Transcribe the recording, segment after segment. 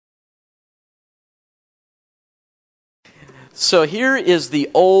So here is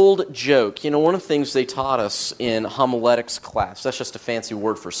the old joke. You know, one of the things they taught us in homiletics class, that's just a fancy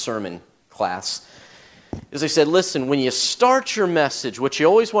word for sermon class, is they said, listen, when you start your message, what you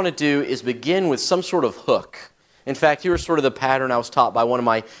always want to do is begin with some sort of hook. In fact, here's sort of the pattern I was taught by one of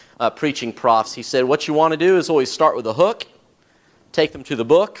my preaching profs. He said, what you want to do is always start with a hook, take them to the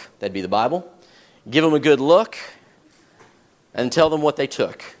book, that'd be the Bible, give them a good look, and tell them what they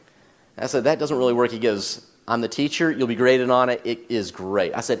took. I said, that doesn't really work. He goes, I'm the teacher, you'll be graded on it. It is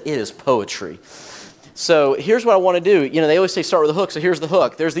great. I said, it is poetry. So here's what I want to do. You know, they always say start with a hook, so here's the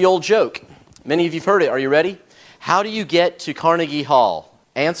hook. There's the old joke. Many of you have heard it. Are you ready? How do you get to Carnegie Hall?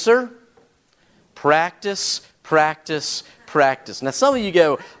 Answer, practice, practice, practice. Now some of you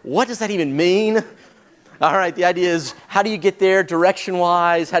go, what does that even mean? All right, the idea is, how do you get there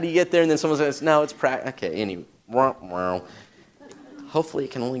direction-wise? How do you get there? And then someone says, no, it's practice. Okay, anyway. Hopefully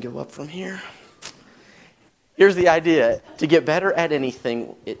it can only go up from here. Here's the idea. To get better at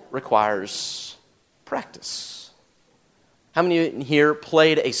anything, it requires practice. How many of you here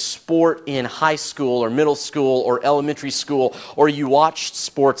played a sport in high school or middle school or elementary school, or you watched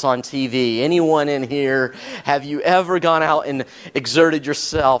sports on TV? Anyone in here, have you ever gone out and exerted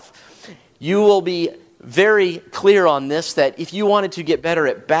yourself? You will be very clear on this, that if you wanted to get better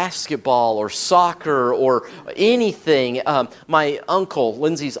at basketball or soccer or anything, my uncle,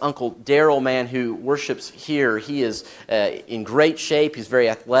 Lindsay's uncle, Daryl, man, who worships here, he is in great shape. He's very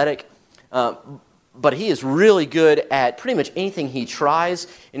athletic, but he is really good at pretty much anything he tries.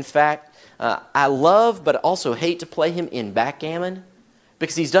 In fact, I love but also hate to play him in backgammon,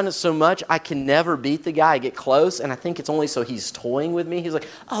 because he's done it so much, I can never beat the guy. I get close, and I think it's only so he's toying with me. He's like,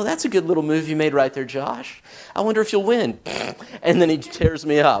 oh, that's a good little move you made right there, Josh. I wonder if you'll win. And then he tears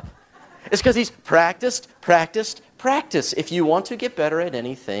me up. It's because he's practiced, practiced, practiced. If you want to get better at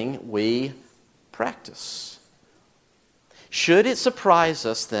anything, we practice. Should it surprise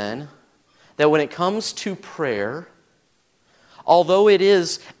us, then, that when it comes to prayer, although it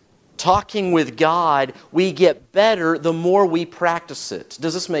is talking with God, we get better the more we practice it.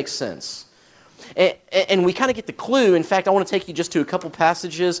 Does this make sense? And we kind of get the clue. In fact, I want to take you just to a couple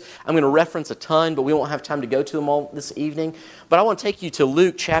passages. I'm going to reference a ton, but we won't have time to go to them all this evening. But I want to take you to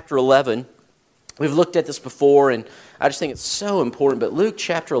Luke chapter 11. We've looked at this before, and I just think it's so important. But Luke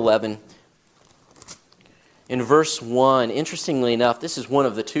chapter 11, in verse 1, interestingly enough, this is one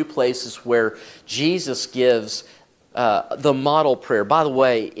of the two places where Jesus gives the model prayer. By the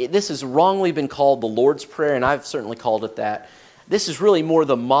way, this has wrongly been called the Lord's Prayer, and I've certainly called it that. This is really more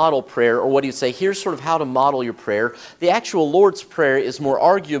the model prayer, or what do you say? Here's sort of how to model your prayer. The actual Lord's Prayer is more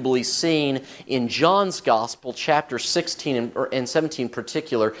arguably seen in John's Gospel, chapter 16 and 17 in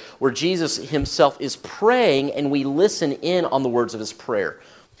particular, where Jesus himself is praying, and we listen in on the words of his prayer.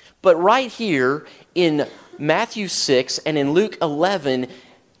 But right here in Matthew 6 and in Luke 11,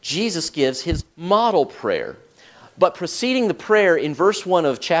 Jesus gives his model prayer. But preceding the prayer in verse 1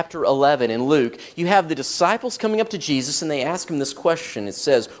 of chapter 11 in Luke, you have the disciples coming up to Jesus and they ask him this question. It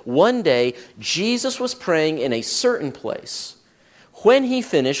says, one day Jesus was praying in a certain place. When he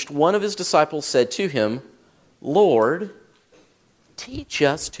finished, one of his disciples said to him, Lord, teach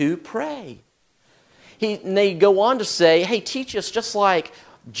us to pray. And they go on to say, hey, teach us just like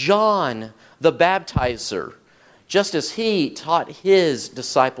John the Baptizer, just as he taught his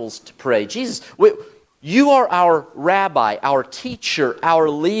disciples to pray. Jesus, you are our rabbi, our teacher, our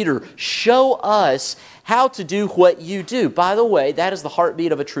leader. Show us how to do what you do. By the way, that is the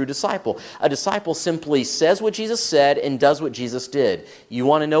heartbeat of a true disciple. A disciple simply says what Jesus said and does what Jesus did. You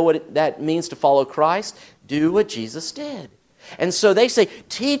want to know what that means to follow Christ? Do what Jesus did. And so they say,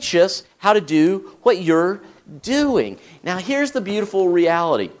 teach us how to do what you're doing. Now here's the beautiful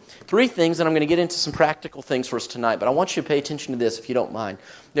reality. Three things, and I'm going to get into some practical things for us tonight, but I want you to pay attention to this if you don't mind.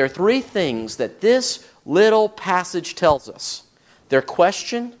 There are three things that this little passage tells us. Their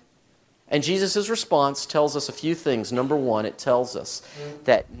question and Jesus' response tells us a few things. Number one, it tells us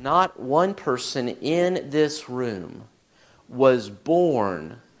that not one person in this room was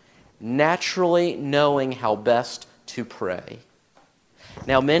born naturally knowing how best to pray.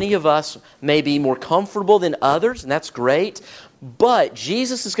 Now, many of us may be more comfortable than others, and that's great. But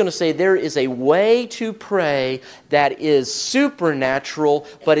Jesus is going to say there is a way to pray that is supernatural,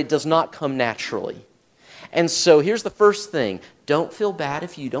 but it does not come naturally. And so here's the first thing. Don't feel bad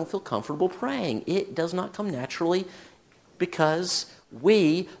if you don't feel comfortable praying. It does not come naturally because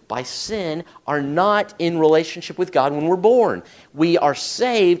we, by sin, are not in relationship with God when we're born. We are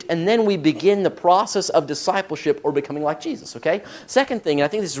saved, and then we begin the process of discipleship or becoming like Jesus, okay? Second thing, and I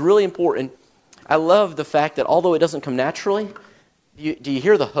think this is really important, I love the fact that although it doesn't come naturally, do you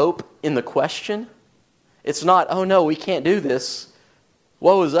hear the hope in the question? It's not, oh no, we can't do this.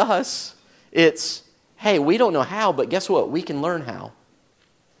 Woe is us. It's, hey, we don't know how, but guess what? We can learn how.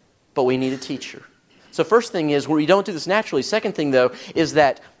 But we need a teacher. So first thing is, we don't do this naturally. Second thing, though, is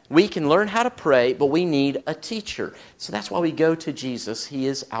that we can learn how to pray, but we need a teacher. So that's why we go to Jesus. He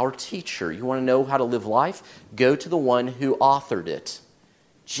is our teacher. You want to know how to live life? Go to the one who authored it.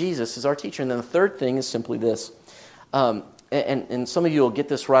 Jesus is our teacher. And then the third thing is simply this. And some of you will get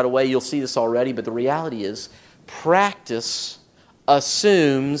this right away. You'll see this already. But the reality is, practice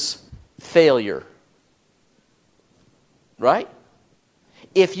assumes failure. Right?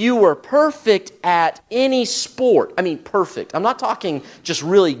 If you were perfect at any sport, I mean perfect. I'm not talking just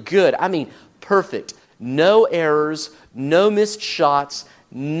really good. I mean perfect. No errors, no missed shots,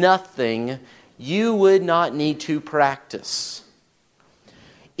 nothing. You would not need to practice.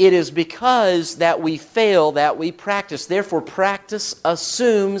 It is because that we fail that we practice. Therefore, practice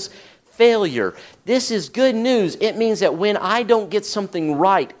assumes failure. This is good news. It means that when I don't get something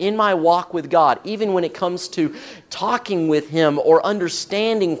right in my walk with God, even when it comes to talking with Him or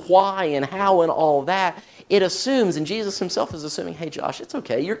understanding why and how and all that, it assumes, and Jesus Himself is assuming, hey Josh, it's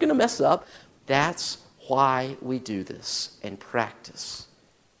okay, you're going to mess up. That's why we do this and practice.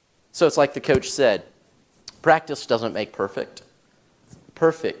 So it's like the coach said, practice doesn't make perfect.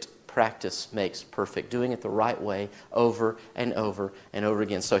 Perfect practice makes perfect. Doing it the right way over and over and over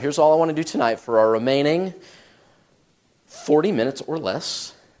again. So here's all I want to do tonight for our remaining 40 minutes or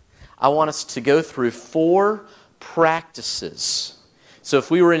less. I want us to go through 4 practices. So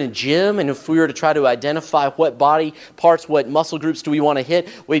if we were in a gym and if we were to try to identify what body parts, what muscle groups do we want to hit,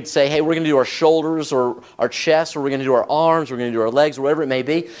 we'd say, hey, we're going to do our shoulders or our chest, or we're going to do our arms, we're going to do our legs, or whatever it may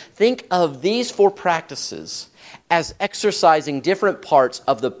be. Think of these 4 practices as exercising different parts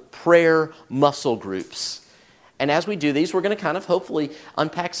of the prayer muscle groups. And as we do these, we're going to kind of hopefully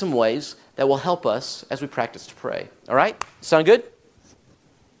unpack some ways that will help us as we practice to pray. All right? Sound good?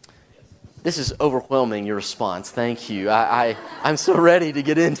 This is overwhelming, your response. Thank you. I'm so ready to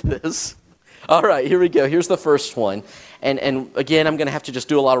get into this. All right, here we go. Here's the first one. And again, I'm going to have to just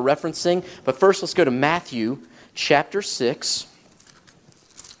do a lot of referencing. But first, let's go to Matthew chapter 6.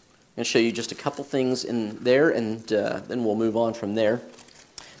 I'm going to show you just a couple things in there, and then we'll move on from there.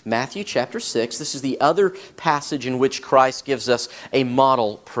 Matthew chapter 6. This is the other passage in which Christ gives us a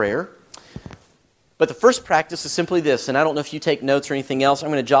model prayer. But the first practice is simply this, and I don't know if you take notes or anything else. I'm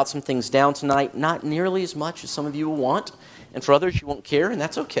going to jot some things down tonight, not nearly as much as some of you will want, and for others you won't care, and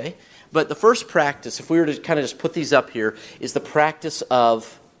that's okay. But the first practice, if we were to kind of just put these up here, is the practice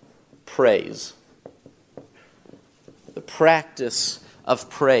of praise. The practice of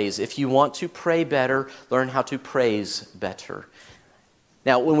praise. If you want to pray better, learn how to praise better.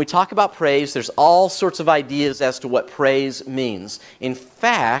 Now, when we talk about praise, there's all sorts of ideas as to what praise means. In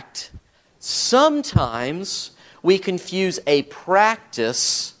fact, sometimes we confuse a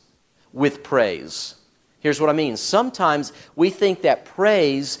practice with praise. Here's what I mean. Sometimes we think that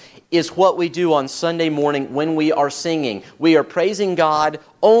praise is what we do on Sunday morning when we are singing. We are praising God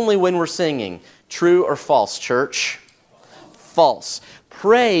only when we're singing. True or false, church? False.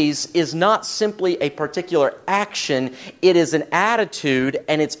 Praise is not simply a particular action. It is an attitude,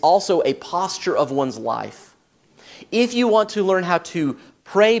 and it's also a posture of one's life. If you want to learn how to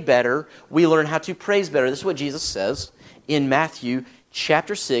pray better, we learn how to praise better. This is what Jesus says in Matthew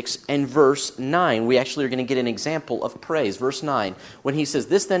chapter 6 and verse 9. We actually are going to get an example of praise. Verse 9, when he says,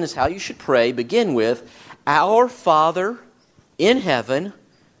 "This then is how you should pray," begin with, "Our Father in heaven."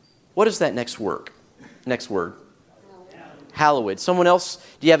 What is that next word? Hallowed. Someone else,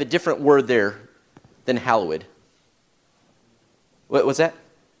 do you have a different word there than hallowed? What was that?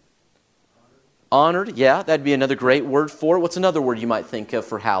 Honored. Yeah, that'd be another great word for it. What's another word you might think of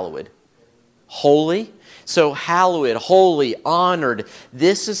for hallowed? Holy. So hallowed, holy, honored.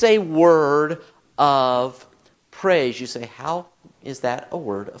 This is a word of praise. You say, how is that a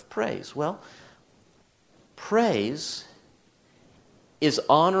word of praise? Well, praise is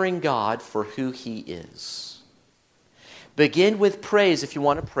honoring God for who He is. Begin with praise if you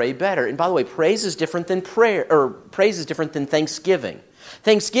want to pray better. And by the way, praise is different than prayer, or praise is different than thanksgiving.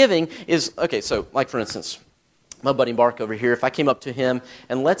 Thanksgiving is, okay, so like for instance, my buddy Mark over here, if I came up to him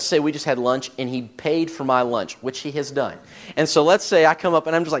and let's say we just had lunch and he paid for my lunch, which he has done. And so let's say I come up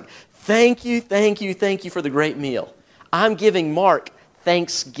and I'm just like, thank you for the great meal. I'm giving Mark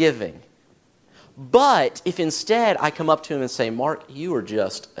thanksgiving. But if instead I come up to him and say, Mark, you are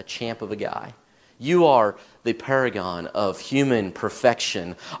just a champ of a guy. You are the paragon of human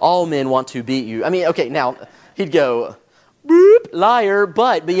perfection. All men want to beat you. I mean, okay, now he'd go, boop, liar,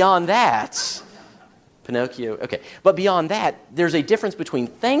 but beyond that, Pinocchio. Okay. But beyond that, there's a difference between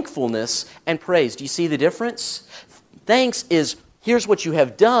thankfulness and praise. Do you see the difference? Thanks is, here's what you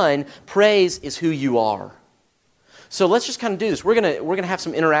have done. Praise is who you are. So let's just kind of do this. We're gonna have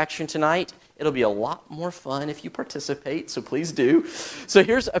some interaction tonight. It'll be a lot more fun if you participate, so please do. So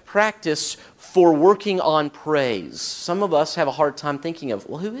here's a practice for working on praise. Some of us have a hard time thinking of,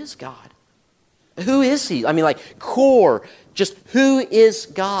 well, who is God? Who is He? I mean, like, core, just who is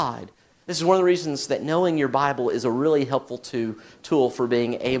God? This is one of the reasons that knowing your Bible is a really helpful tool for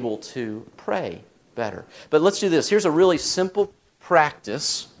being able to pray better. But let's do this. Here's a really simple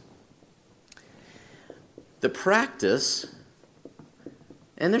practice. The practice,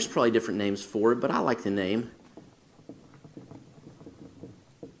 and there's probably different names for it, but I like the name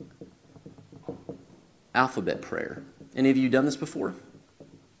alphabet prayer. Any of you done this before?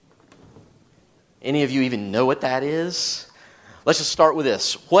 Any of you even know what that is? Let's just start with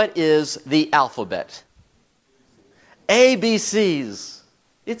this. What is the alphabet? ABCs.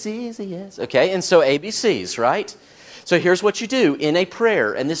 It's easy, yes. Okay, and so ABCs, right? So here's what you do in a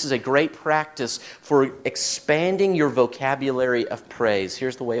prayer, and this is a great practice for expanding your vocabulary of praise.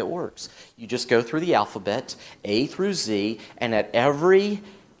 Here's the way it works. You just go through the alphabet, A through Z, and at every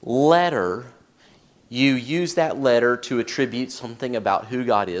letter, you use that letter to attribute something about who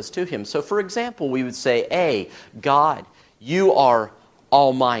God is to Him. So for example, we would say A, God, you are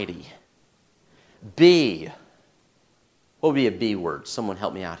almighty. B, what would be a B word? Someone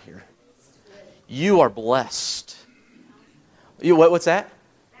help me out here. You are blessed. What's that?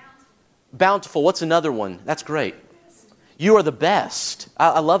 Bountiful. What's another one? That's great. You are the best.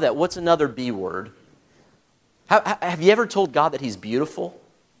 I love that. What's another B word? Have you ever told God that He's beautiful?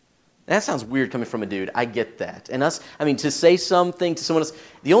 That sounds weird coming from a dude. I get that. And to say something to someone else,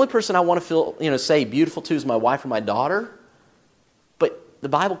 the only person I want to say beautiful to is my wife or my daughter. But the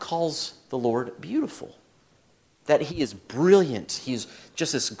Bible calls the Lord beautiful. That He is brilliant. He is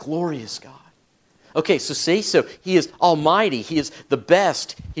just this glorious God. Okay, so He is almighty. He is the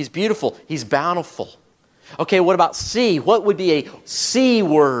best. He's beautiful. He's bountiful. Okay, what about C? What would be a C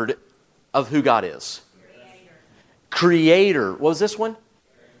word of who God is? Creator. What was this one?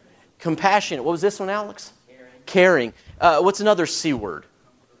 Compassionate. What was this one, Alex? Caring. What's another C word?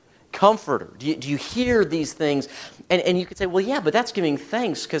 Comforter. Do you hear these things? And you could say, well, yeah, but that's giving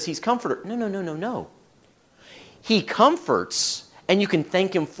thanks because He's comforter. No. He comforts, and you can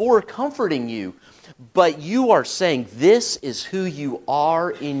thank Him for comforting you. But you are saying this is who you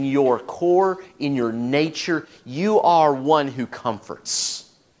are in your core, in your nature. You are one who comforts.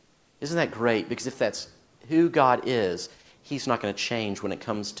 Isn't that great? Because if that's who God is, He's not going to change when it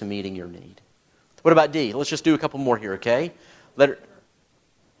comes to meeting your need. What about D? Let's just do a couple more here, okay?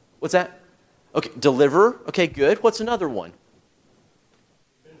 What's that? Okay, deliverer. Okay, good. What's another one?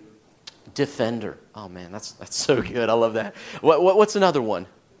 Defender. Oh man, that's so good. I love that. What's another one?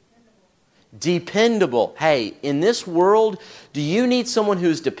 Dependable. Hey, in this world, do you need someone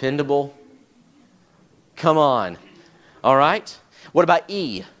who's dependable? Come on. All right. What about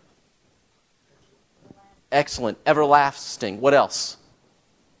E? Excellent. Everlasting. What else?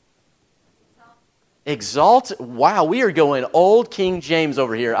 Exalted. Wow, we are going old King James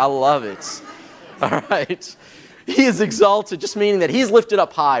over here. I love it. All right. He is exalted, just meaning that He's lifted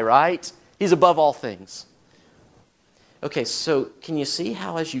up high, right? He's above all things. Okay, so can you see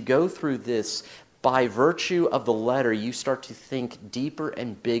how as you go through this, by virtue of the letter, you start to think deeper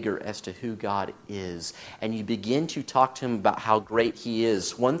and bigger as to who God is. And you begin to talk to Him about how great He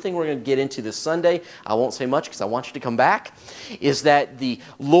is. One thing we're going to get into this Sunday, I won't say much because I want you to come back, is that the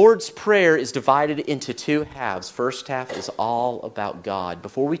Lord's Prayer is divided into two halves. First half is all about God.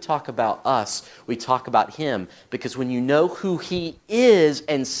 Before we talk about us, we talk about Him. Because when you know who He is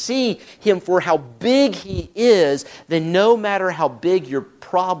and see Him for how big He is, then no matter how big your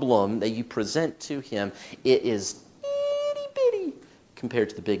problem that you present to Him, it is itty-bitty compared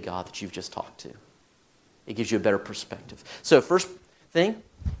to the big God that you've just talked to. It gives you a better perspective. So first thing,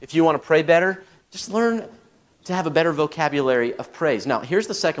 if you want to pray better, just learn to have a better vocabulary of praise. Now, here's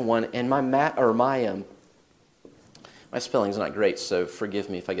the second one, and my spelling's not great, so forgive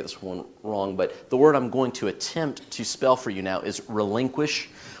me if I get this one wrong, but the word I'm going to attempt to spell for you now is relinquish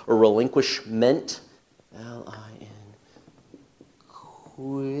or relinquishment.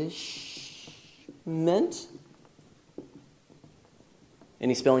 Relinquishment.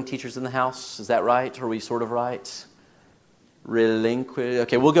 Any spelling teachers in the house? Is that right? Are we sort of right? Relinquish.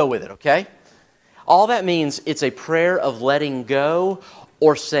 Okay, we'll go with it, okay? All that means it's a prayer of letting go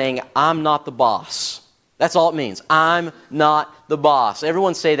or saying, I'm not the boss. That's all it means. I'm not the boss.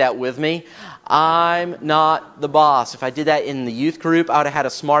 Everyone say that with me. I'm not the boss. If I did that in the youth group, I would have had a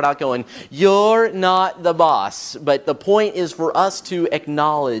smart out going, you're not the boss. But the point is for us to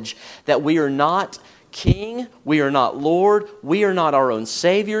acknowledge that we are not King, we are not Lord, we are not our own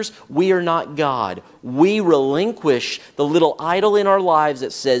saviors, we are not God. We relinquish the little idol in our lives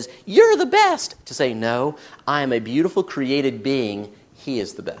that says, you're the best, to say, no, I am a beautiful created being, He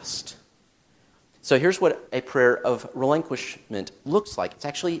is the best. So here's what a prayer of relinquishment looks like. It's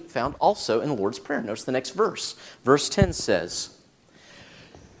actually found also in the Lord's Prayer. Notice the next verse. Verse 10 says,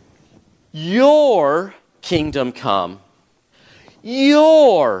 your kingdom come,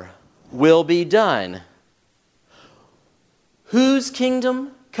 your will be done. Whose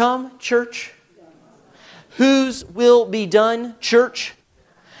kingdom come, church? Whose will be done, church?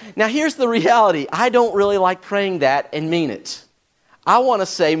 Now here's the reality. I don't really like praying that and mean it. I want to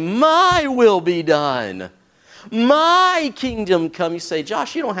say, my will be done. My kingdom come. You say,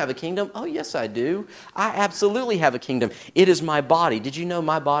 Josh, you don't have a kingdom. Oh, yes, I do. I absolutely have a kingdom. It is my body. Did you know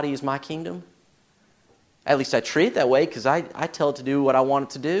my body is my kingdom? At least I treat it that way because I tell it to do what I want it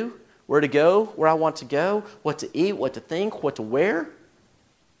to do, where to go, where I want to go, what to eat, what to think, what to wear.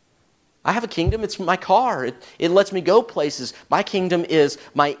 I have a kingdom. It's my car. It lets me go places. My kingdom is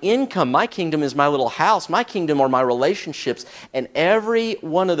my income. My kingdom is my little house. My kingdom are my relationships. And every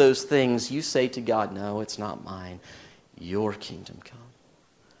one of those things you say to God, no, it's not mine. Your kingdom come.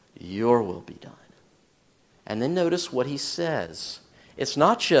 Your will be done. And then notice what He says. It's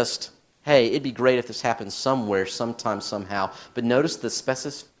not just, hey, it'd be great if this happened somewhere, sometime, somehow. But notice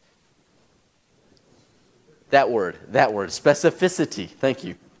the that word, specificity. Thank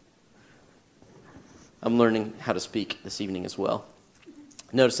you. I'm learning how to speak this evening as well.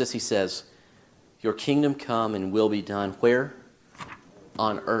 Notice this, He says, your kingdom come and will be done where?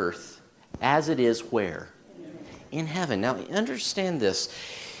 On earth, as it is where? In heaven. Now, understand this.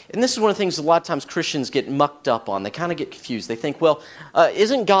 And this is one of the things a lot of times Christians get mucked up on. They kind of get confused. They think, well,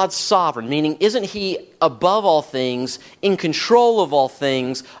 isn't God sovereign? Meaning, isn't He above all things, in control of all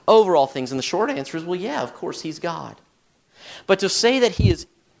things, over all things? And the short answer is, well, yeah, of course He's God. But to say that He is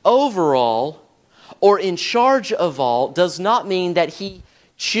over all or in charge of all does not mean that He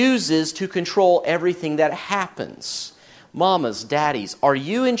chooses to control everything that happens. Mamas, daddies, are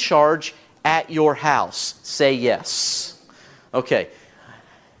you in charge at your house? Say yes. Okay.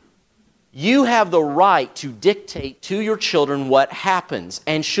 You have the right to dictate to your children what happens.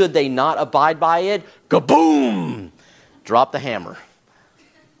 And should they not abide by it, kaboom! Drop the hammer.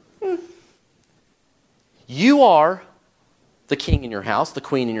 You are the king in your house, the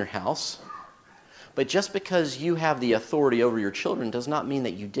queen in your house. But just because you have the authority over your children does not mean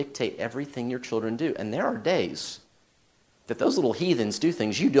that you dictate everything your children do. And there are days that those little heathens do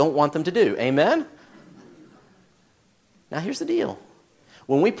things you don't want them to do. Amen? Now here's the deal.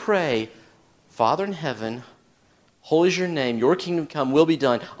 When we pray, Father in heaven, holy is your name, your kingdom come, will be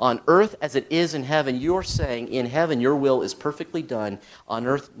done on earth as it is in heaven, you're saying in heaven your will is perfectly done, on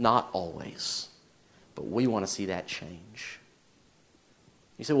earth not always. But we want to see that change.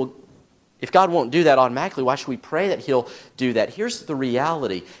 You say, well, if God won't do that automatically, why should we pray that He'll do that? Here's the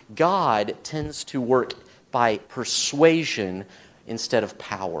reality. God tends to work by persuasion instead of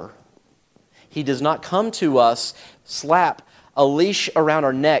power. He does not come to us, slap a leash around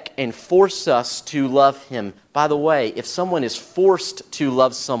our neck, and force us to love Him. By the way, if someone is forced to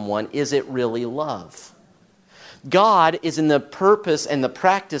love someone, is it really love? God is in the purpose and the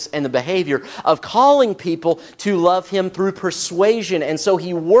practice and the behavior of calling people to love Him through persuasion. And so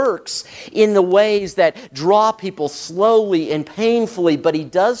He works in the ways that draw people slowly and painfully, but He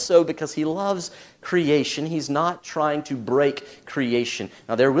does so because He loves creation. He's not trying to break creation.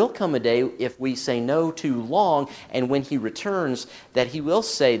 Now, there will come a day if we say no too long, and when He returns, that He will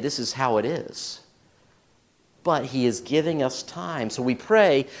say, this is how it is. But He is giving us time. So we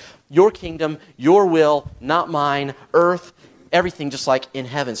pray, your kingdom, your will, not mine, earth, everything just like in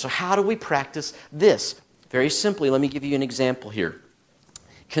heaven. So how do we practice this? Very simply, let me give you an example here.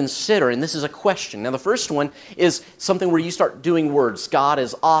 Consider, and this is a question. Now the first one is something where you start doing words. God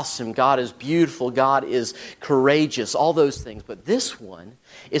is awesome, God is beautiful, God is courageous, all those things. But this one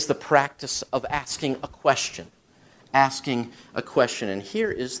is the practice of asking a question. Asking a question. And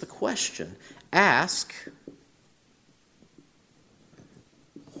here is the question. Ask,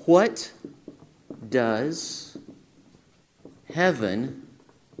 what does heaven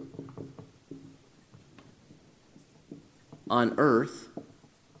on earth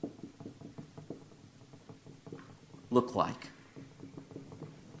look like?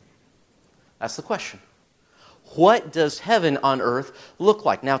 That's the question. What does heaven on earth look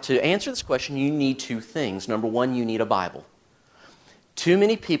like? Now, to answer this question, you need two things. Number one, you need a Bible. Too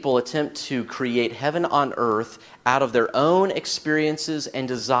many people attempt to create heaven on earth out of their own experiences and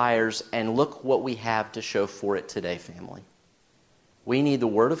desires, and look what we have to show for it today, family. We need the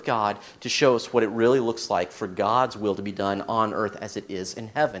Word of God to show us what it really looks like for God's will to be done on earth as it is in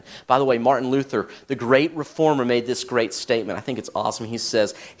heaven. By the way, Martin Luther, the great reformer, made this great statement. I think it's awesome. He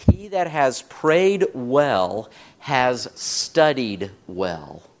says, "He that has prayed well has studied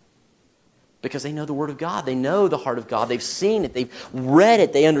well." Because they know the Word of God. They know the heart of God. They've seen it. They've read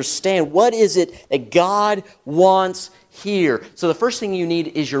it. They understand what is it that God wants here. So the first thing you need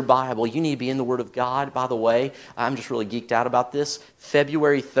is your Bible. You need to be in the Word of God. By the way, I'm just really geeked out about this.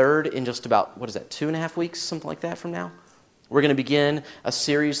 February 3rd, in just about, 2.5 weeks, something like that from now? We're going to begin a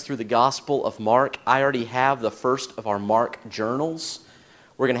series through the Gospel of Mark. I already have the first of our Mark journals.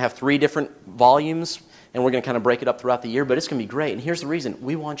 We're going to have 3 different volumes, and we're going to kind of break it up throughout the year, but it's going to be great. And here's the reason.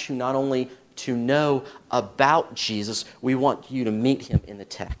 We want you not only to know about Jesus, we want you to meet him in the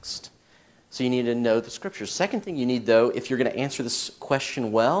text. So you need to know the Scriptures. Second thing you need, though, if you're going to answer this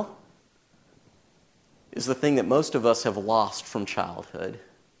question well, is the thing that most of us have lost from childhood.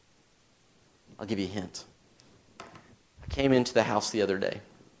 I'll give you a hint. I came into the house the other day.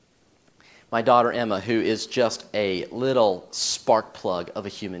 My daughter Emma, who is just a little spark plug of a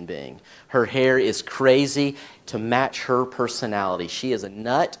human being. Her hair is crazy to match her personality. She is a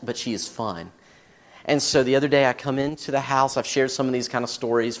nut, but she is fun. And so the other day I come into the house. I've shared some of these kind of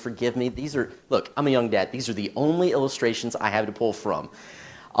stories. Forgive me. Look, I'm a young dad. These are the only illustrations I have to pull from.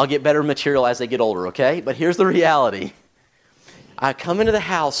 I'll get better material as they get older, okay? But here's the reality. I come into the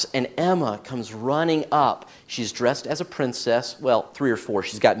house, and Emma comes running up. She's dressed as a princess. Well, 3 or 4.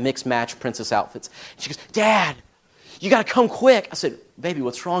 She's got mixed-match princess outfits. She goes, "Dad, you got to come quick." I said, "Baby,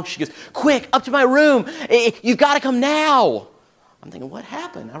 what's wrong?" She goes, "Quick, up to my room. You've got to come now." I'm thinking, what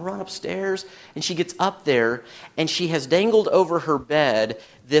happened? I run upstairs, and she gets up there, and she has dangled over her bed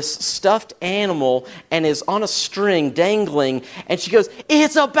this stuffed animal and is on a string dangling, and she goes,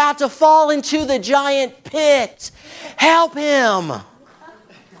 "It's about to fall into the giant pit. Help him."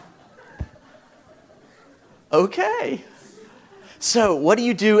 Okay. So what do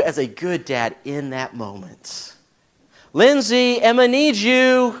you do as a good dad in that moment? "Lindsay, Emma needs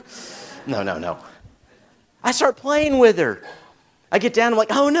you." No. I start playing with her. I get down, I'm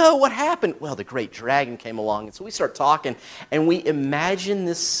like, "Oh no, what happened?" Well, the great dragon came along, and so we start talking, and we imagine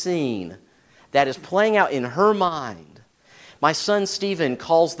this scene that is playing out in her mind. My son Stephen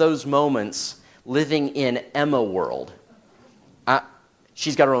calls those moments living in Emma world.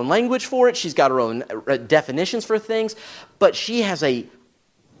 She's got her own language for it, she's got her own definitions for things, but she has an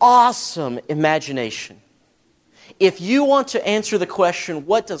awesome imagination. If you want to answer the question,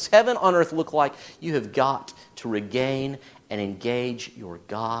 what does heaven on earth look like, you have got to regain and engage your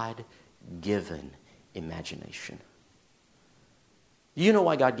God-given imagination. You know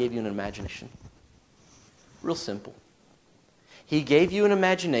why God gave you an imagination? Real simple. He gave you an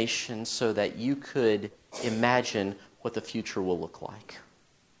imagination so that you could imagine what the future will look like.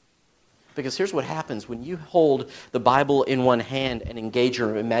 Because here's what happens when you hold the Bible in one hand and engage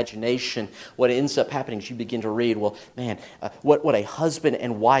your imagination. What ends up happening is you begin to read, what a husband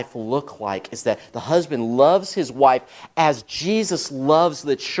and wife look like is that the husband loves his wife as Jesus loves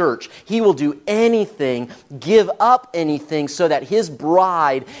the church. He will do anything, give up anything so that his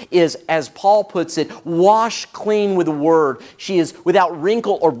bride is, as Paul puts it, washed clean with the word. She is without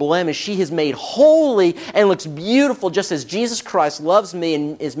wrinkle or blemish. She is made holy and looks beautiful just as Jesus Christ loves me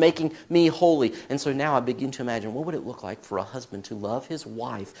and is making me holy. And so now I begin to imagine, what would it look like for a husband to love his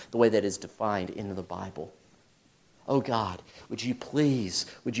wife the way that is defined in the Bible? Oh God, would you please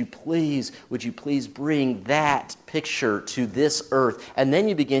bring that picture to this earth? And then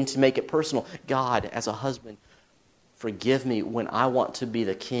you begin to make it personal. God, as a husband, forgive me when I want to be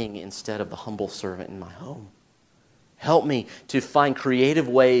the king instead of the humble servant in my home. Help me to find creative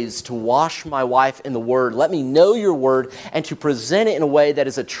ways to wash my wife in the Word. Let me know your Word and to present it in a way that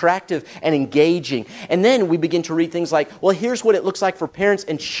is attractive and engaging. And then we begin to read things like, well, here's what it looks like for parents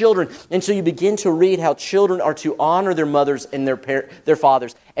and children. And so you begin to read how children are to honor their mothers and their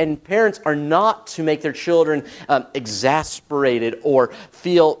fathers. And parents are not to make their children exasperated or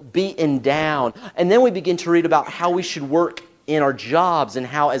feel beaten down. And then we begin to read about how we should work in our jobs and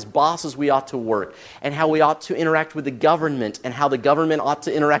how as bosses we ought to work and how we ought to interact with the government and how the government ought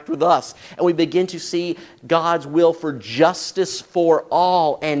to interact with us. And we begin to see God's will for justice for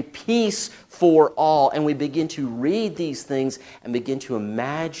all and peace for all. And we begin to read these things and begin to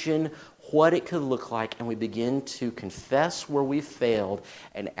imagine what it could look like, and we begin to confess where we've failed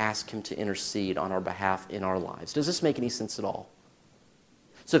and ask Him to intercede on our behalf in our lives. Does this make any sense at all?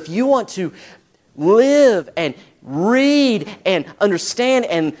 So if you want to live and read and understand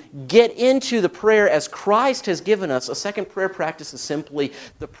and get into the prayer as Christ has given us, a second prayer practice is simply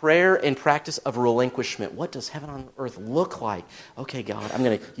the prayer and practice of relinquishment. What does heaven on earth look like? Okay, God, I'm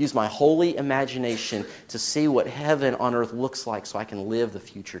going to use my holy imagination to see what heaven on earth looks like so I can live the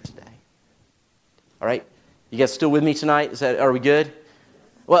future today. All right? You guys still with me tonight? Are we good?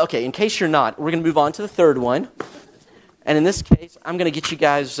 Well, okay, in case you're not, we're going to move on to the third one. And in this case, I'm going to get you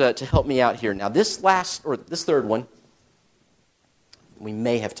guys to help me out here. Now, this third one, we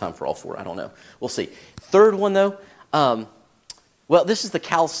may have time for all four. I don't know. We'll see. Third one, though, this is the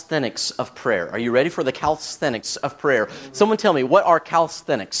calisthenics of prayer. Are you ready for the calisthenics of prayer? Someone tell me, what are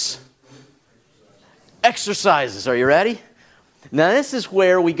calisthenics? Exercises. Are you ready? Now, this is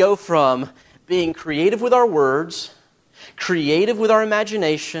where we go from being creative with our words, creative with our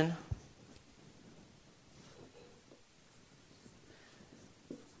imagination,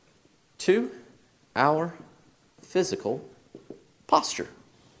 to our physical posture.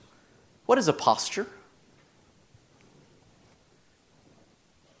 What is a posture?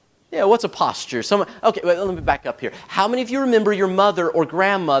 Yeah, what's a posture? Okay, let me back up here. How many of you remember your mother or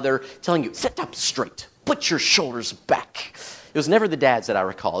grandmother telling you, sit up straight, put your shoulders back? It was never the dads that I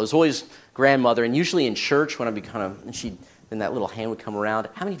recall. It was always grandmother, and usually in church when I'd be then that little hand would come around.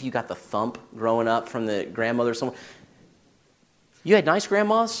 How many of you got the thump growing up from the grandmother or someone? You had nice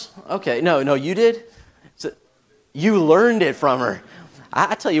grandmas? Okay, no, you did? So you learned it from her.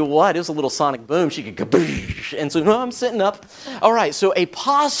 I tell you what, it was a little sonic boom. She could go, and so, no, I'm sitting up. All right, so a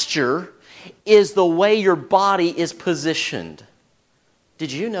posture is the way your body is positioned.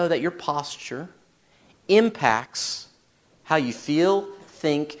 Did you know that your posture impacts how you feel,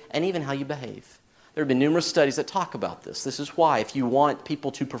 think, and even how you behave? There have been numerous studies that talk about this. This is why, if you want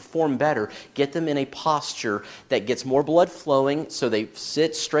people to perform better, get them in a posture that gets more blood flowing so they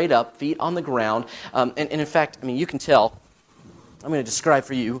sit straight up, feet on the ground. And in fact, you can tell, I'm going to describe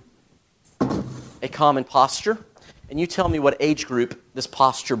for you a common posture. And you tell me what age group this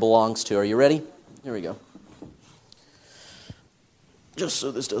posture belongs to. Are you ready? Here we go. Just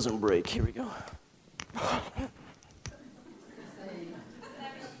so this doesn't break, here we go.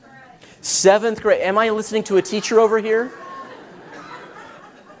 7th grade. Am I listening to a teacher over here?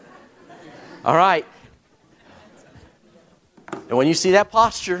 All right. And when you see that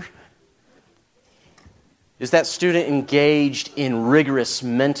posture, is that student engaged in rigorous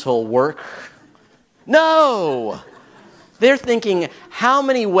mental work? No! They're thinking, how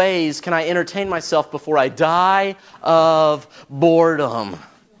many ways can I entertain myself before I die of boredom?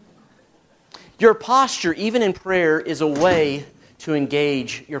 Your posture, even in prayer, is a way to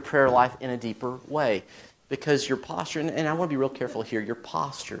engage your prayer life in a deeper way. Because your posture, and I want to be real careful here, your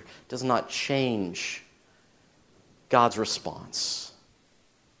posture does not change God's response.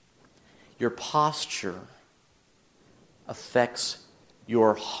 Your posture affects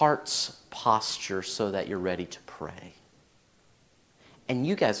your heart's posture so that you're ready to pray. And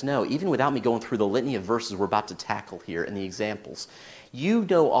you guys know, even without me going through the litany of verses we're about to tackle here and the examples, you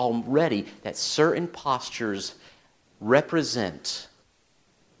know already that certain postures represent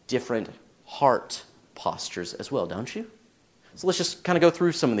different heart postures as well, don't you? So let's just kind of go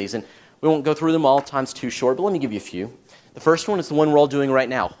through some of these, and we won't go through them all, time's too short, but let me give you a few. The first one is the one we're all doing right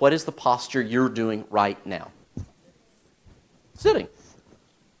now. What is the posture you're doing right now? Sitting.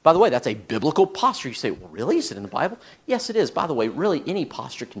 By the way, that's a biblical posture. You say, well, really? Is it in the Bible? Yes, it is. By the way, really, any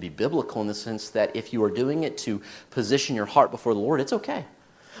posture can be biblical in the sense that if you are doing it to position your heart before the Lord, it's okay.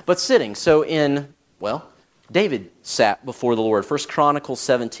 But sitting, so David sat before the Lord. 1 Chronicles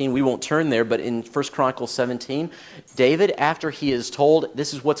 17, we won't turn there, but in 1 Chronicles 17, David, after he is told,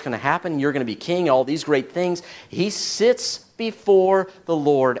 this is what's going to happen, you're going to be king, all these great things, he sits before the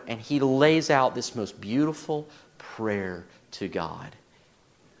Lord and he lays out this most beautiful prayer to God.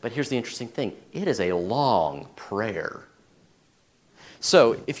 But here's the interesting thing. It is a long prayer.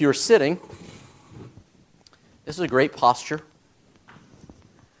 So, if you're sitting, this is a great posture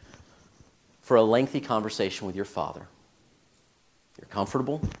for a lengthy conversation with your Father. You're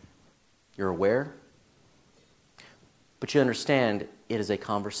comfortable, you're aware, but you understand it is a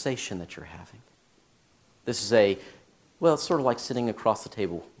conversation that you're having. This is it's sort of like sitting across the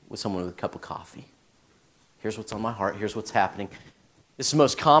table with someone with a cup of coffee. Here's what's on my heart, here's what's happening. This is the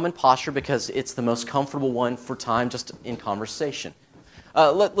most common posture because it's the most comfortable one for time just in conversation.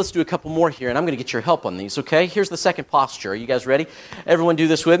 Let's do a couple more here, and I'm going to get your help on these, okay? Here's the second posture. Are you guys ready? Everyone do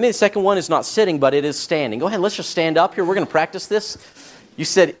this with me. The second one is not sitting, but it is standing. Go ahead, let's just stand up here. We're going to practice this. You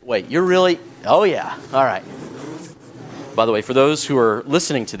said, wait, you're really? Oh, yeah. All right. By the way, for those who are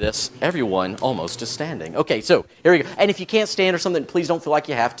listening to this, everyone almost is standing. Okay, so here we go. And if you can't stand or something, please don't feel like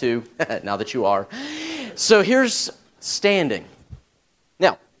you have to, now that you are. So here's standing.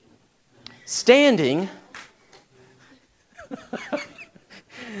 Now, standing...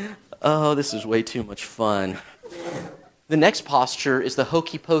 Oh, this is way too much fun. The next posture is the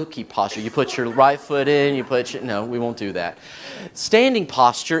hokey pokey posture. You put your right foot in, no, we won't do that. Standing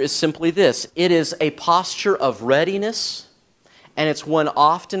posture is simply this. It is a posture of readiness, and it's one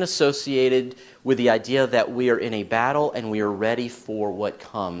often associated with the idea that we are in a battle and we are ready for what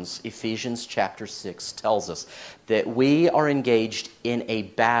comes. Ephesians chapter 6 tells us that we are engaged in a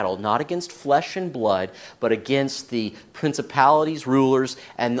battle, not against flesh and blood, but against the principalities, rulers,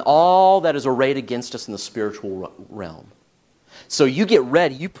 and all that is arrayed against us in the spiritual realm. So you get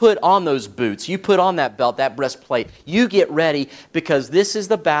ready, you put on those boots, you put on that belt, that breastplate, you get ready because this is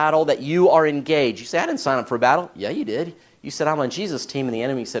the battle that you are engaged. You say, I didn't sign up for a battle. Yeah, you did. You said, I'm on Jesus' team, and the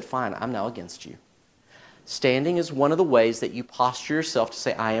enemy said, fine, I'm now against you. Standing is one of the ways that you posture yourself to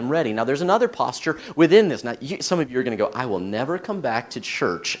say, I am ready. Now, there's another posture within this. Now, some of you are going to go, I will never come back to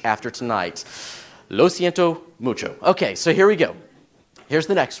church after tonight. Lo siento mucho. Okay, so here we go. Here's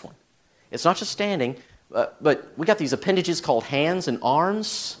the next one. It's not just standing, but we got these appendages called hands and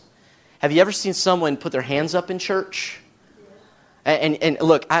arms. Have you ever seen someone put their hands up in church? And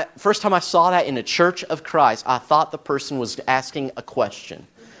look, first time I saw that in a church of Christ, I thought the person was asking a question.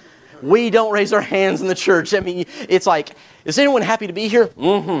 We don't raise our hands in the church. I mean, it's like, is anyone happy to be here?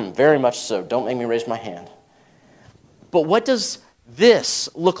 Very much so. Don't make me raise my hand. But what does this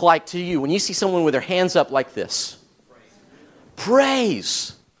look like to you when you see someone with their hands up like this?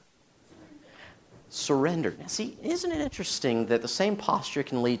 Praise. Surrender. Now see, isn't it interesting that the same posture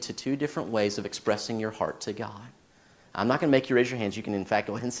can lead to two different ways of expressing your heart to God? I'm not going to make you raise your hands. You can, in fact,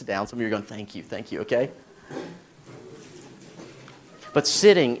 go ahead and sit down. Some of you are going, thank you, okay? But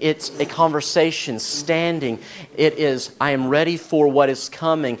sitting, it's a conversation. Standing, it is, I am ready for what is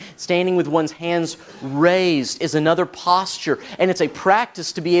coming. Standing with one's hands raised is another posture. And it's a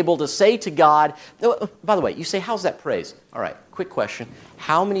practice to be able to say to God, by the way, you say, how's that praise? All right, quick question.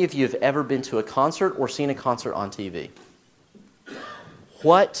 How many of you have ever been to a concert or seen a concert on TV?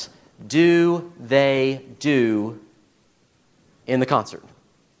 What do they do in the concert?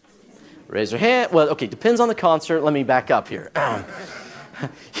 Raise your hand. Well, okay, depends on the concert. Let me back up here.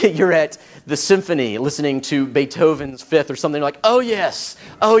 You're at the symphony listening to Beethoven's Fifth or something like, oh yes.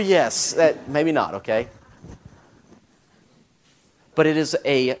 Maybe not, okay? But it is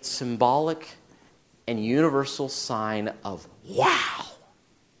a symbolic and universal sign of wow.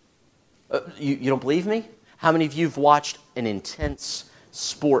 You don't believe me? How many of you have watched an intense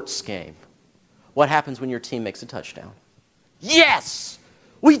sports game? What happens when your team makes a touchdown? Yes!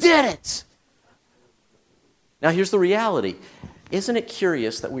 We did it! Now here's the reality. Isn't it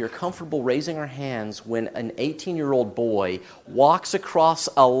curious that we are comfortable raising our hands when an 18-year-old boy walks across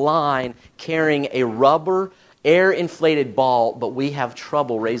a line carrying a rubber, air-inflated ball, but we have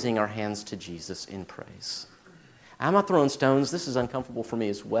trouble raising our hands to Jesus in praise? I'm not throwing stones. This is uncomfortable for me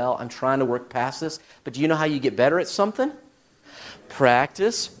as well. I'm trying to work past this. But do you know how you get better at something?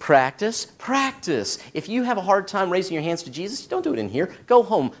 Practice, practice, practice. If you have a hard time raising your hands to Jesus, don't do it in here. Go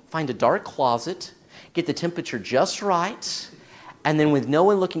home, find a dark closet, get the temperature just right, and then with no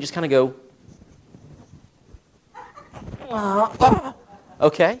one looking, just kind of go,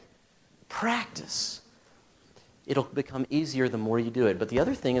 okay? Practice. It'll become easier the more you do it. But the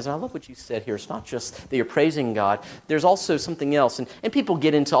other thing is, and I love what you said here, it's not just that you're praising God. There's also something else. And people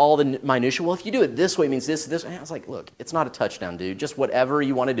get into all the minutiae. Well, if you do it this way, it means this. And I was like, look, it's not a touchdown, dude. Just whatever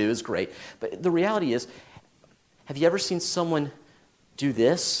you want to do is great. But the reality is, have you ever seen someone do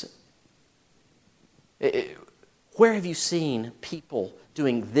this? Where have you seen people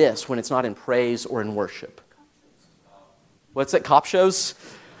doing this when it's not in praise or in worship? What's that, cop shows?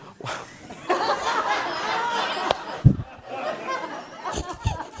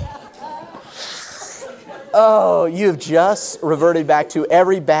 Oh, you've just reverted back to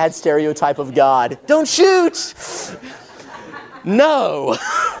every bad stereotype of God. Don't shoot! No.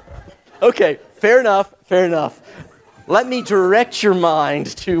 Okay, fair enough. Let me direct your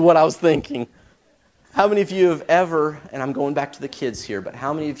mind to what I was thinking. How many of you have ever, and I'm going back to the kids here, but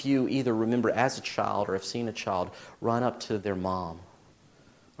how many of you either remember as a child or have seen a child run up to their mom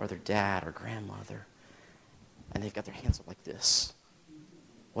or their dad or grandmother and they've got their hands up like this?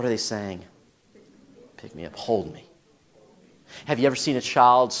 What are they saying? Pick me up, hold me. Have you ever seen a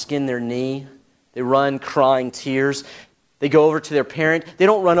child skin their knee? They run crying tears. They go over to their parent. They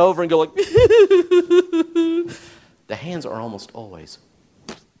don't run over and go like, the hands are almost always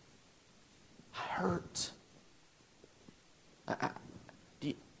hurt.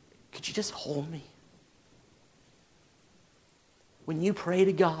 Could you just hold me? When you pray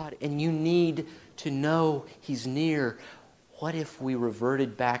to God and you need to know He's near, what if we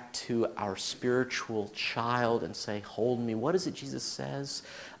reverted back to our spiritual child and say, hold me? What is it Jesus says?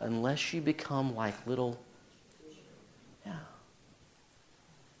 Unless you become like little... Yeah.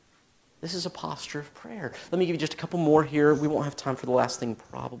 This is a posture of prayer. Let me give you just a couple more here. We won't have time for the last thing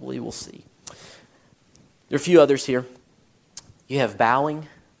probably. We'll see. There are a few others here. You have bowing.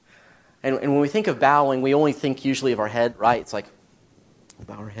 And when we think of bowing, we only think usually of our head, right? It's like,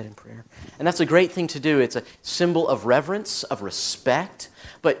 bow our head in prayer. And that's a great thing to do. It's a symbol of reverence, of respect.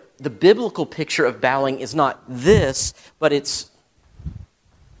 But the biblical picture of bowing is not this, but it's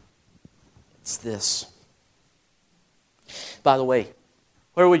this. By the way,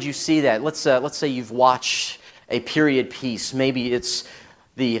 where would you see that? Let's say you've watched a period piece. Maybe it's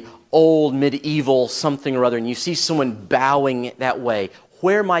the old medieval something or other, and you see someone bowing that way.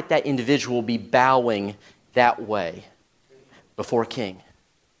 Where might that individual be bowing that way before a king?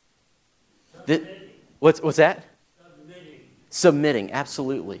 What's that? Submitting,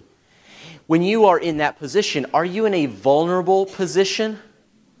 absolutely. When you are in that position, are you in a vulnerable position?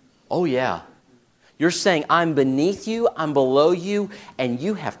 Oh yeah. You're saying, I'm beneath you, I'm below you, and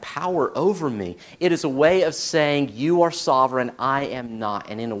you have power over me. It is a way of saying, you are sovereign, I am not.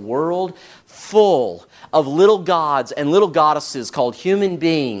 And in a world full of little gods and little goddesses called human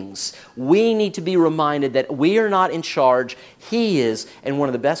beings, we need to be reminded that we are not in charge, He is. And one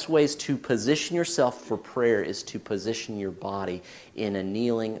of the best ways to position yourself for prayer is to position your body in a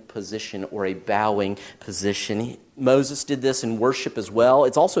kneeling position or a bowing position. Moses did this in worship as well.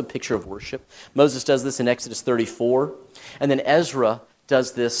 It's also a picture of worship. Moses does this in Exodus 34. And then Ezra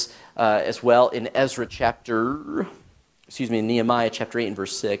does this as well in Nehemiah chapter 8 and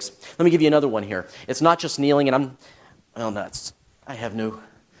verse 6. Let me give you another one here. It's not just kneeling, and I have no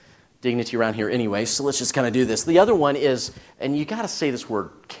dignity around here anyway, so let's just kind of do this. The other one is, and you got to say this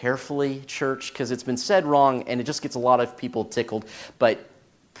word carefully, church, because it's been said wrong and it just gets a lot of people tickled, but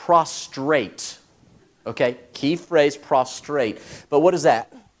prostrate. Okay, key phrase, prostrate. But what is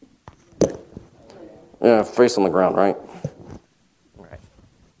that? Yeah, face on the ground, right? Right.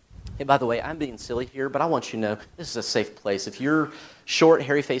 Hey, by the way, I'm being silly here, but I want you to know this is a safe place. If your short,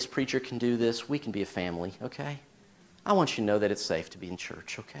 hairy-faced preacher can do this, we can be a family, okay? I want you to know that it's safe to be in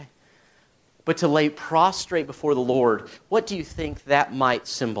church, okay? But to lay prostrate before the Lord, what do you think that might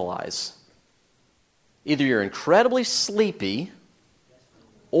symbolize? Either you're incredibly sleepy,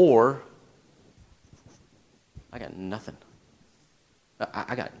 or I got nothing.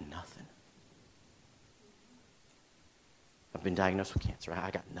 I got nothing. I've been diagnosed with cancer.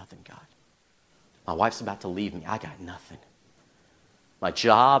 I got nothing, God. My wife's about to leave me. I got nothing. My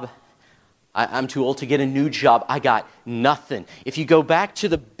job, I'm too old to get a new job. I got nothing. If you go back to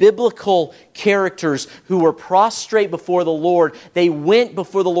the biblical characters who were prostrate before the Lord, they went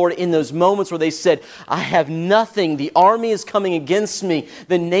before the Lord in those moments where they said, I have nothing. The army is coming against me.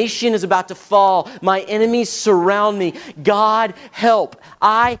 The nation is about to fall. My enemies surround me. God, help.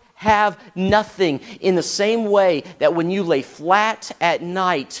 I have nothing. In the same way that when you lay flat at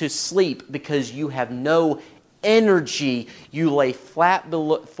night to sleep because you have no energy, you lay flat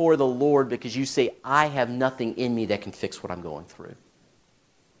before the Lord because you say, I have nothing in me that can fix what I'm going through.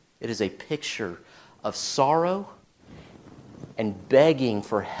 It is a picture of sorrow and begging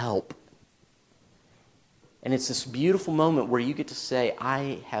for help. And it's this beautiful moment where you get to say,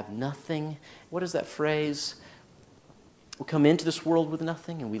 I have nothing. What is that phrase? We come into this world with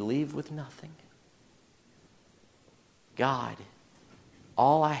nothing and we leave with nothing. God,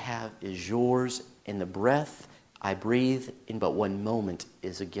 all I have is yours, and the breath I breathe in but one moment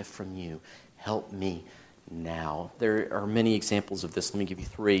is a gift from you. Help me now. There are many examples of this. Let me give you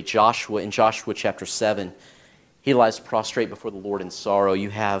three. In Joshua chapter 7, he lies prostrate before the Lord in sorrow. You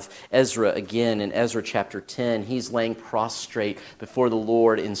have Ezra again in Ezra chapter 10. He's laying prostrate before the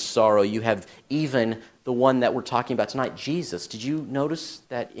Lord in sorrow. You have even the one that we're talking about tonight, Jesus. Did you notice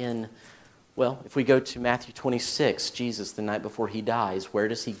that if we go to Matthew 26, Jesus, the night before he dies, where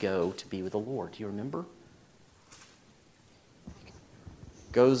does he go to be with the Lord? Do you remember?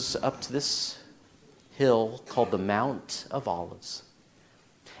 Goes up to this hill called the Mount of Olives.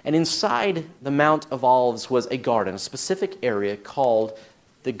 And inside the Mount of Olives was a garden, a specific area called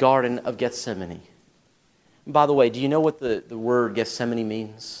the Garden of Gethsemane. And by the way, do you know what the word Gethsemane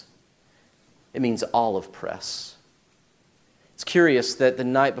means? It means olive press. It's curious that the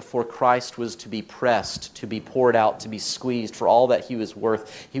night before Christ was to be pressed, to be poured out, to be squeezed for all that he was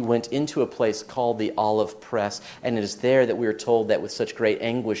worth, he went into a place called the Olive Press, and it is there that we are told that with such great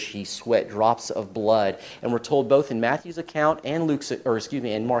anguish he sweat drops of blood. And we're told both in Matthew's account and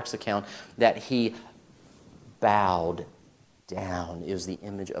and Mark's account that he bowed down. It was the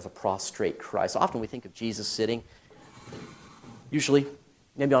image of a prostrate Christ. Often we think of Jesus sitting, usually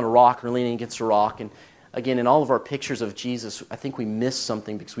maybe on a rock or leaning against a rock, and again, in all of our pictures of Jesus, I think we miss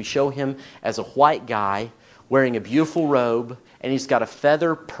something because we show him as a white guy wearing a beautiful robe, and he's got a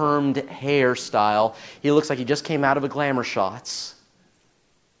feather permed hairstyle. He looks like he just came out of a Glamour Shots.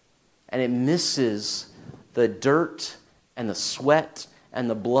 And it misses the dirt and the sweat and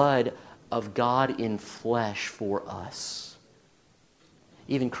the blood of God in flesh for us.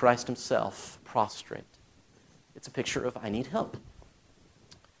 Even Christ himself, prostrate. It's a picture of I need help.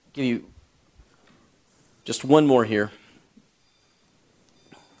 I'll give you just one more here.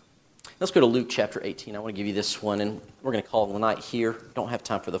 Let's go to Luke chapter 18. I want to give you this one, and we're going to call it a night here. Don't have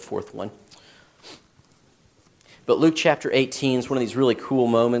time for the fourth one. But Luke chapter 18 is one of these really cool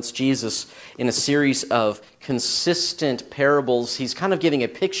moments. Jesus, in a series of consistent parables, he's kind of giving a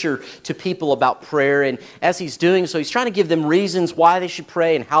picture to people about prayer. And as he's doing so, he's trying to give them reasons why they should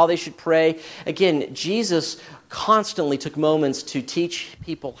pray and how they should pray. Again, Jesus constantly took moments to teach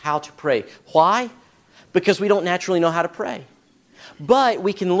people how to pray. Why? Because we don't naturally know how to pray. But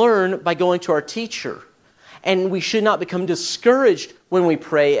we can learn by going to our teacher. And we should not become discouraged when we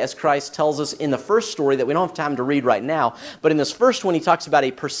pray, as Christ tells us in the first story that we don't have time to read right now. But in this first one, he talks about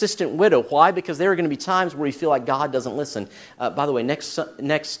a persistent widow. Why? Because there are going to be times where we feel like God doesn't listen. By the way,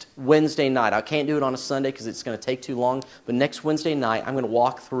 next Wednesday night, I can't do it on a Sunday because it's going to take too long, but next Wednesday night, I'm going to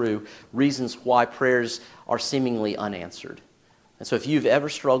walk through reasons why prayers are seemingly unanswered. And so if you've ever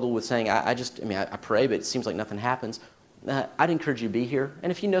struggled with saying, I pray, but it seems like nothing happens, I'd encourage you to be here.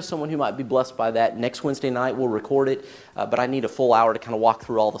 And if you know someone who might be blessed by that, next Wednesday night we'll record it. But I need a full hour to kind of walk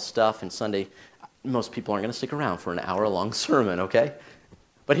through all the stuff. And Sunday, most people aren't going to stick around for an hour-long sermon, okay?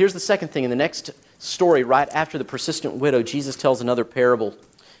 But here's the second thing. In the next story, right after the persistent widow, Jesus tells another parable.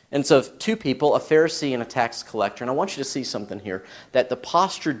 And it's of two people, a Pharisee and a tax collector. And I want you to see something here, that the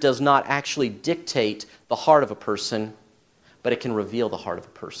posture does not actually dictate the heart of a person, but it can reveal the heart of a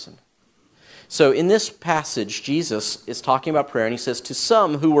person. So in this passage, Jesus is talking about prayer, and he says, to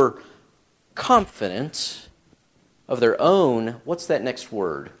some who were confident of their own, what's that next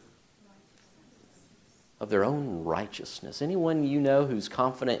word? Of their own righteousness. Anyone you know who's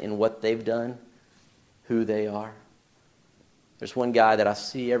confident in what they've done, who they are? There's one guy that I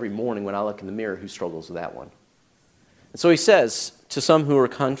see every morning when I look in the mirror who struggles with that one. And so he says, to some who are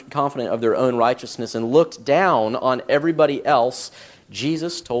confident of their own righteousness and looked down on everybody else,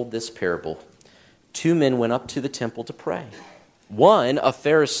 Jesus told this parable. Two men went up to the temple to pray. One, a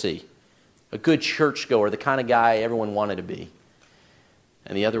Pharisee, a good churchgoer, the kind of guy everyone wanted to be.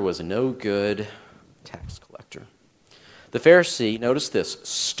 And the other was a no-good tax collector. The Pharisee, notice this,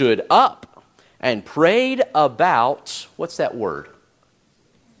 stood up and prayed about, what's that word?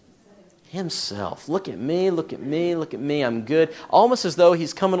 Himself. Look at me, look at me, look at me, I'm good. Almost as though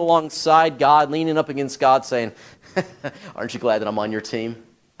he's coming alongside God, leaning up against God, saying, aren't you glad that I'm on your team?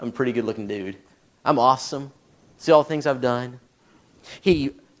 I'm a pretty good-looking dude. I'm awesome. See all the things I've done?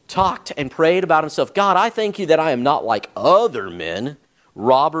 He talked and prayed about himself. God, I thank you that I am not like other men,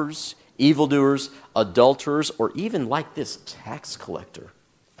 robbers, evildoers, adulterers, or even like this tax collector.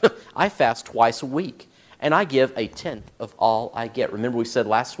 I fast twice a week, and I give a tenth of all I get. Remember we said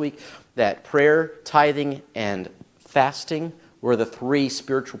last week that prayer, tithing, and fasting were the three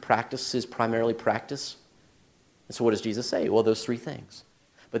spiritual practices primarily practiced. And so what does Jesus say? Well, those three things.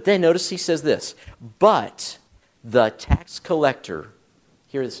 But then notice he says this, but the tax collector,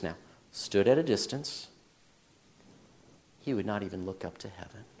 hear this now, stood at a distance. He would not even look up to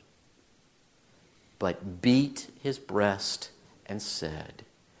heaven, but beat his breast and said,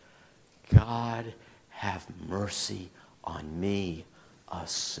 God, have mercy on me, a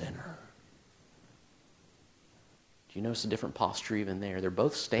sinner. Do you notice a different posture even there? They're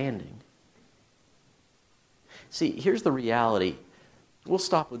both standing. See, here's the reality. We'll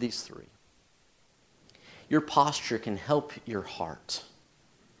stop with these three. Your posture can help your heart.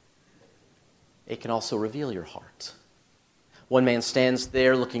 It can also reveal your heart. One man stands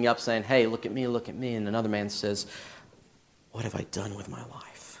there looking up saying, hey, look at me, and another man says, what have I done with my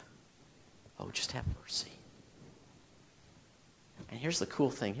life? Oh, just have mercy. And here's the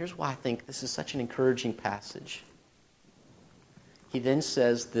cool thing. Here's why I think this is such an encouraging passage. He then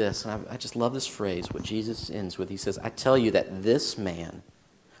says this, and I just love this phrase, what Jesus ends with. He says, I tell you that this man,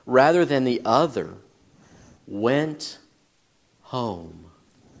 rather than the other, went home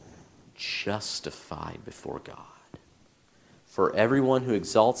justified before God. For everyone who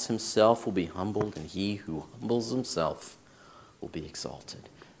exalts himself will be humbled, and he who humbles himself will be exalted.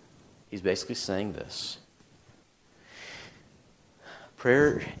 He's basically saying this.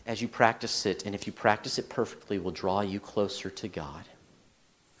 Prayer, as you practice it, and if you practice it perfectly, will draw you closer to God.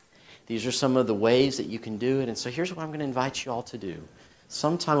 These are some of the ways that you can do it. And so here's what I'm going to invite you all to do.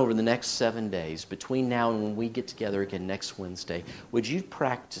 Sometime over the next 7 days, between now and when we get together again next Wednesday, would you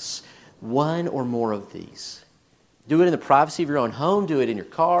practice one or more of these? Do it in the privacy of your own home. Do it in your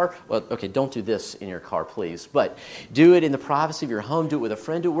car. Well, okay, don't do this in your car, please. But do it in the privacy of your home. Do it with a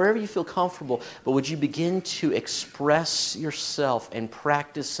friend. Do it wherever you feel comfortable. But would you begin to express yourself and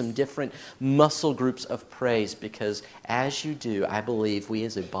practice some different muscle groups of praise? Because as you do, I believe we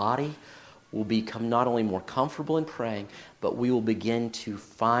as a body will become not only more comfortable in praying, but we will begin to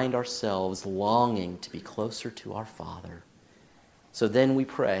find ourselves longing to be closer to our Father. So then we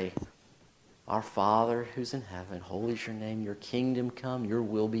pray, Our Father who's in heaven, holy is your name, your kingdom come, your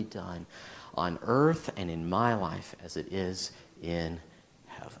will be done on earth and in my life as it is in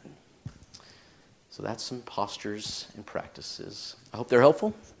heaven. So that's some postures and practices. I hope they're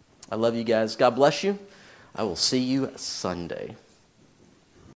helpful. I love you guys. God bless you. I will see you Sunday.